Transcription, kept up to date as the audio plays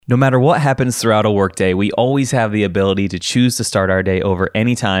No matter what happens throughout a workday, we always have the ability to choose to start our day over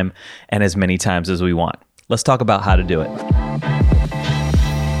anytime and as many times as we want. Let's talk about how to do it.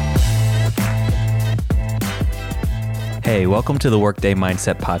 Hey, welcome to the Workday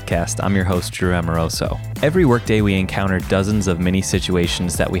Mindset Podcast. I'm your host, Drew Amoroso. Every workday we encounter dozens of mini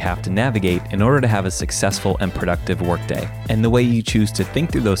situations that we have to navigate in order to have a successful and productive workday. And the way you choose to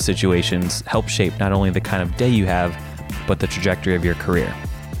think through those situations helps shape not only the kind of day you have, but the trajectory of your career.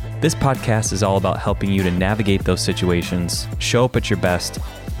 This podcast is all about helping you to navigate those situations, show up at your best,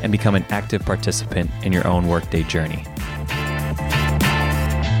 and become an active participant in your own workday journey.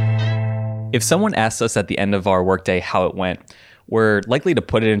 If someone asks us at the end of our workday how it went, we're likely to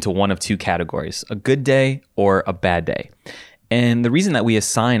put it into one of two categories, a good day or a bad day. And the reason that we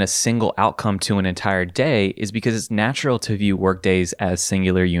assign a single outcome to an entire day is because it's natural to view workdays as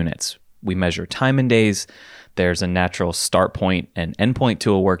singular units. We measure time in days. There's a natural start point and end point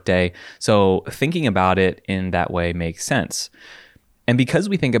to a workday. So thinking about it in that way makes sense. And because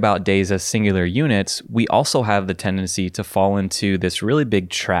we think about days as singular units, we also have the tendency to fall into this really big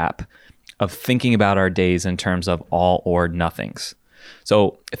trap of thinking about our days in terms of all or nothings.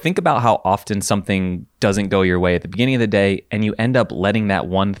 So think about how often something doesn't go your way at the beginning of the day and you end up letting that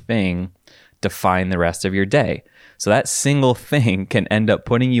one thing define the rest of your day. So that single thing can end up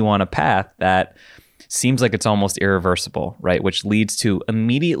putting you on a path that seems like it's almost irreversible, right? Which leads to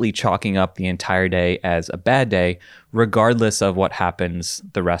immediately chalking up the entire day as a bad day, regardless of what happens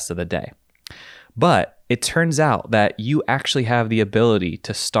the rest of the day. But it turns out that you actually have the ability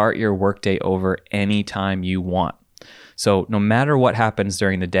to start your workday over anytime you want. So no matter what happens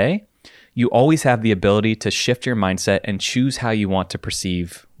during the day, you always have the ability to shift your mindset and choose how you want to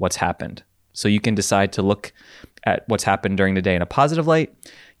perceive what's happened. So you can decide to look at what's happened during the day in a positive light.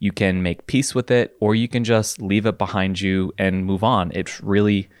 You can make peace with it, or you can just leave it behind you and move on. It's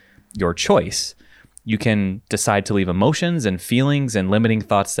really your choice. You can decide to leave emotions and feelings and limiting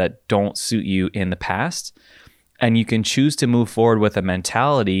thoughts that don't suit you in the past. And you can choose to move forward with a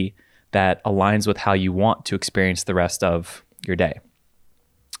mentality that aligns with how you want to experience the rest of your day.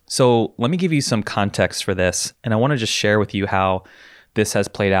 So let me give you some context for this. And I want to just share with you how this has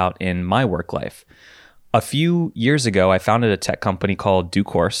played out in my work life. A few years ago, I founded a tech company called Due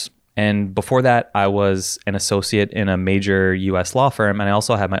Course. And before that, I was an associate in a major US law firm. And I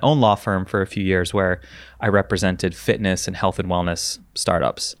also had my own law firm for a few years where I represented fitness and health and wellness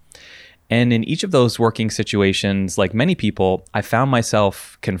startups. And in each of those working situations, like many people, I found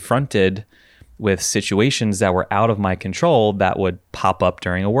myself confronted with situations that were out of my control that would pop up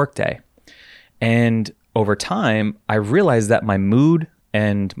during a workday. And over time, I realized that my mood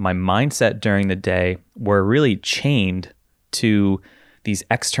and my mindset during the day were really chained to these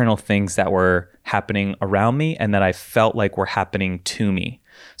external things that were happening around me and that I felt like were happening to me.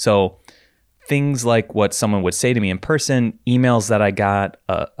 So things like what someone would say to me in person, emails that I got,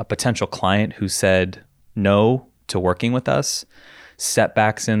 a potential client who said no to working with us,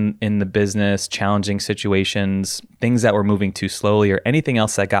 setbacks in the business, challenging situations, things that were moving too slowly, or anything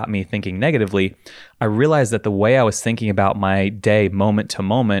else that got me thinking negatively, I realized that the way I was thinking about my day moment to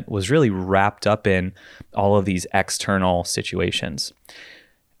moment was really wrapped up in all of these external situations.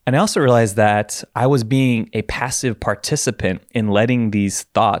 And I also realized that I was being a passive participant in letting these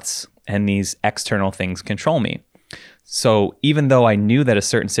thoughts and these external things control me. So even though I knew that a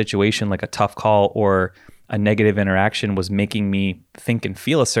certain situation, like a tough call or a negative interaction, was making me think and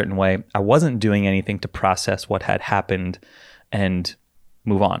feel a certain way, I wasn't doing anything to process what had happened and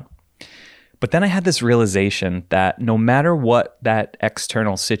move on. But then I had this realization that no matter what that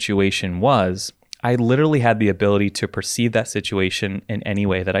external situation was, I literally had the ability to perceive that situation in any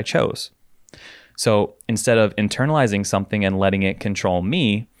way that I chose. So instead of internalizing something and letting it control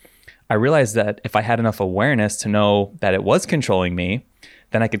me, I realized that if I had enough awareness to know that it was controlling me,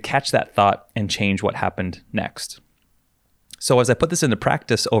 then I could catch that thought and change what happened next. So as I put this into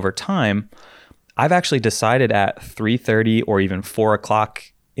practice over time, I've actually decided at 3:30 or even 4 o'clock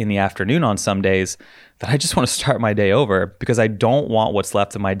in the afternoon on some days that I just want to start my day over because I don't want what's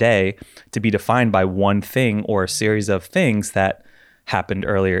left of my day to be defined by one thing or a series of things that happened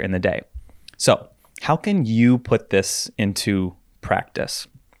earlier in the day. So how can you put this into practice?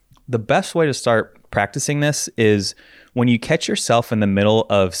 The best way to start practicing this is when you catch yourself in the middle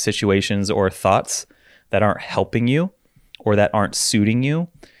of situations or thoughts that aren't helping you or that aren't suiting you,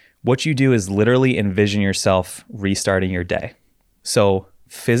 what you do is literally envision yourself restarting your day. So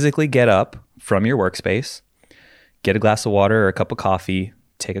physically get up from your workspace, get a glass of water or a cup of coffee,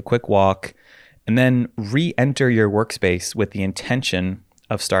 take a quick walk, and then re-enter your workspace with the intention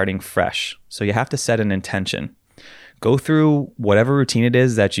of starting fresh. So you have to set an intention. Go through whatever routine it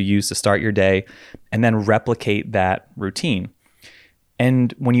is that you use to start your day and then replicate that routine.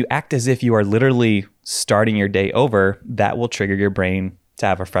 And when you act as if you are literally starting your day over, that will trigger your brain to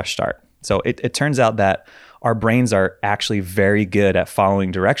have a fresh start. So it turns out that our brains are actually very good at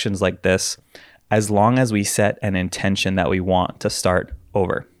following directions like this as long as we set an intention that we want to start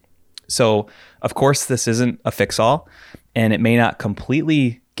over. So, of course, this isn't a fix-all, and it may not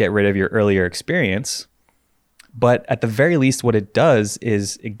completely get rid of your earlier experience, but at the very least, what it does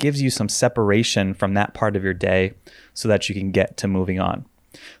is it gives you some separation from that part of your day so that you can get to moving on.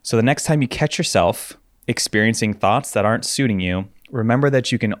 So the next time you catch yourself experiencing thoughts that aren't suiting you, remember that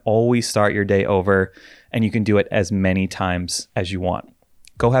you can always start your day over, and you can do it as many times as you want.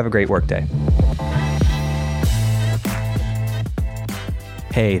 Go have a great workday.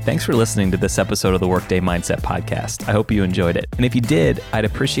 Hey, thanks for listening to this episode of the Workday Mindset Podcast. I hope you enjoyed it. And if you did, I'd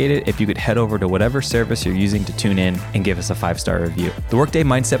appreciate it if you could head over to whatever service you're using to tune in and give us a 5-star review. The Workday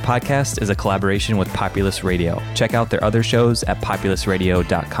Mindset Podcast is a collaboration with Populous Radio. Check out their other shows at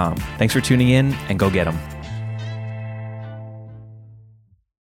populousradio.com. Thanks for tuning in, and go get them.